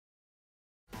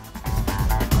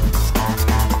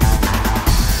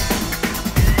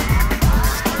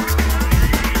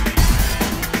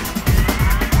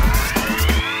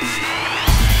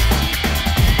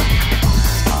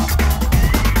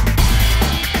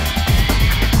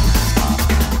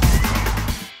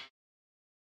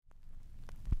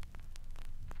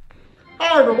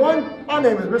everyone, my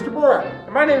name is Mr. Borak.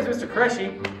 And my name is Mr.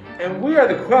 Qureshi, and we are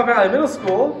the Quail Valley Middle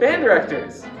School band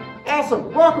directors.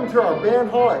 Awesome, welcome to our band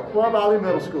hall at Quail Valley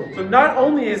Middle School. So not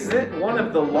only is it one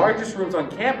of the largest rooms on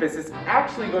campus, it's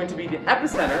actually going to be the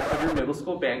epicenter of your middle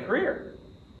school band career.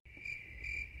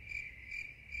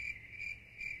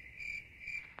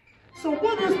 So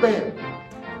what is band?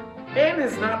 Band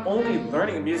is not only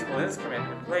learning a musical instrument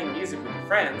and playing music with your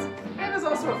friends, band is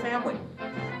also a family.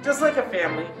 Just like a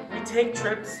family, we take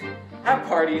trips, have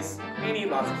parties, and eat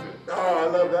lots of food. Oh, I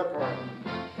love that part.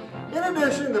 In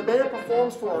addition, the band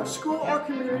performs for our school, our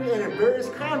community, and in various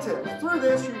contexts. Through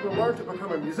this, you will learn to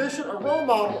become a musician, a role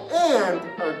model, and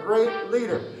a great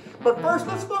leader. But first,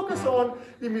 let's focus on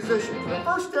the musicians. The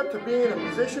first step to being a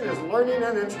musician is learning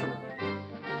an instrument.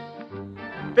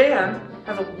 Band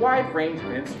has a wide range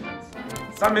of instruments.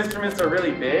 Some instruments are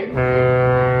really big,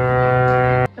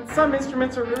 and some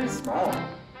instruments are really small.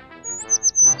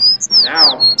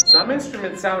 Now, some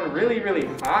instruments sound really, really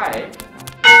high,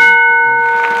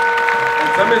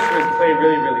 and some instruments play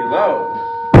really, really low.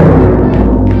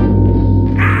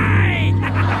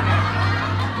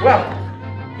 Well,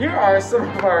 here are some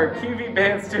of our QV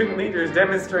band student leaders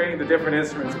demonstrating the different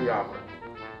instruments we offer.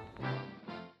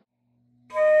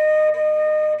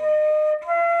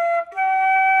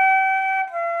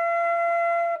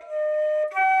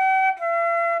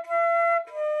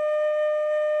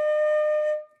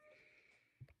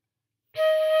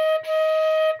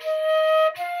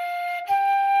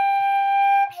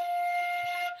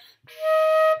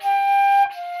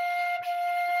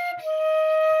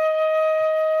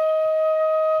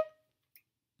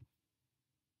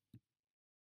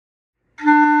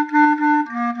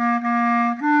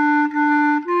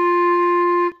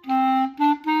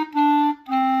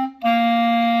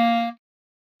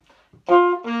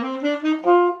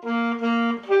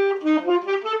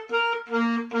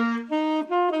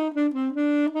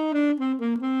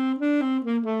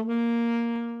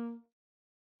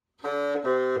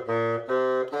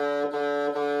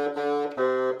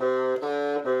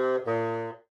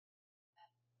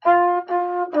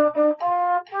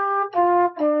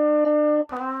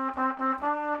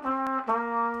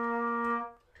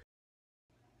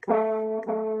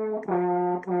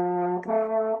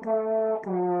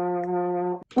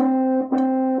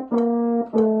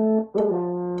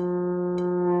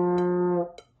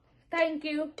 Thank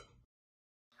you.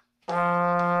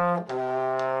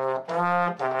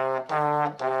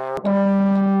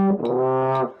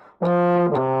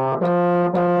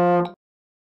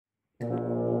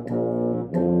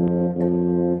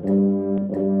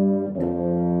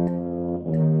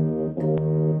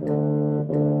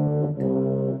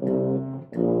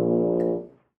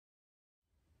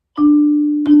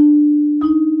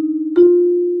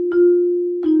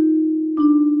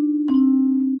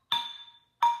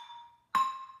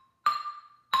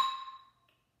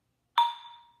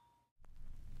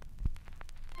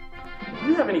 If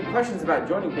you have any questions about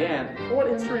joining band or what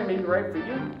instrument may be right for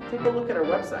you, take a look at our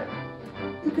website.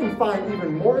 You can find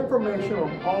even more information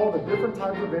on all the different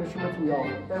types of instruments we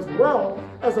offer, as well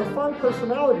as a fun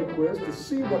personality quiz to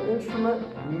see what instrument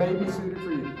may be suited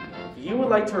for you. If you would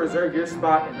like to reserve your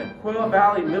spot in the Quail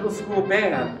Valley Middle School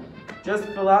Band, just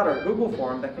fill out our Google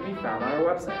form that can be found on our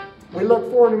website. We look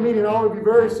forward to meeting all of you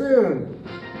very soon.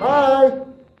 Bye!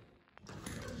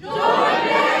 Join